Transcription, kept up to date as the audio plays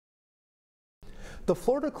The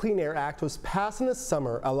Florida Clean Air Act was passed in the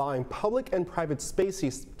summer, allowing public and private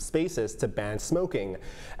spaces to ban smoking.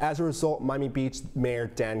 As a result, Miami Beach Mayor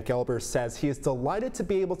Dan Gelber says he is delighted to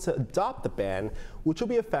be able to adopt the ban, which will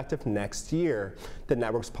be effective next year. The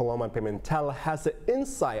network's Paloma Pimentel has the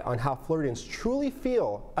insight on how Floridians truly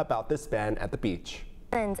feel about this ban at the beach.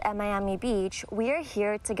 At Miami Beach, we are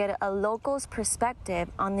here to get a local's perspective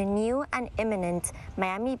on the new and imminent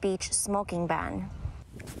Miami Beach smoking ban.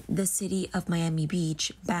 The city of Miami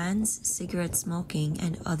Beach bans cigarette smoking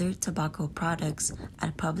and other tobacco products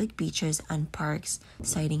at public beaches and parks,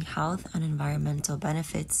 citing health and environmental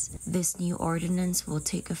benefits. This new ordinance will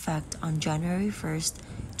take effect on January 1st,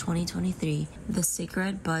 2023. The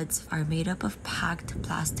cigarette butts are made up of packed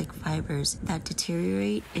plastic fibers that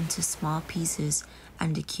deteriorate into small pieces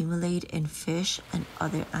and accumulate in fish and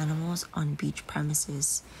other animals on beach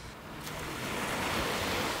premises.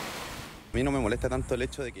 I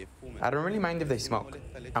don't really mind if they smoke.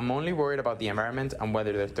 I'm only worried about the environment and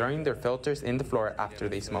whether they're throwing their filters in the floor after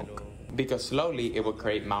they smoke, because slowly it will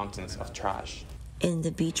create mountains of trash. In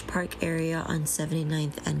the beach park area on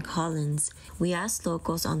 79th and Collins, we asked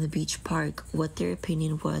locals on the beach park what their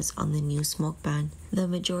opinion was on the new smoke ban. The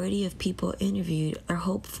majority of people interviewed are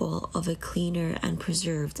hopeful of a cleaner and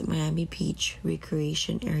preserved Miami Beach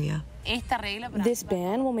recreation area. This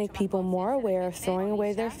ban will make people more aware of throwing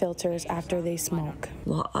away their filters after they smoke.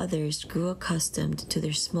 While others grew accustomed to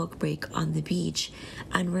their smoke break on the beach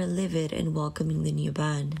and were livid in welcoming the new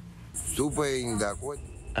ban.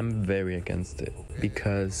 I'm very against it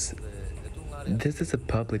because this is a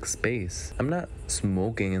public space. I'm not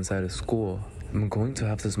smoking inside a school. I'm going to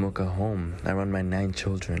have to smoke at home around my 9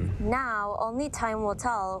 children. Now, only time will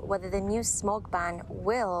tell whether the new smoke ban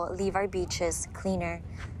will leave our beaches cleaner.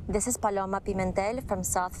 This is Paloma Pimentel from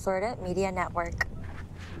South Florida Media Network.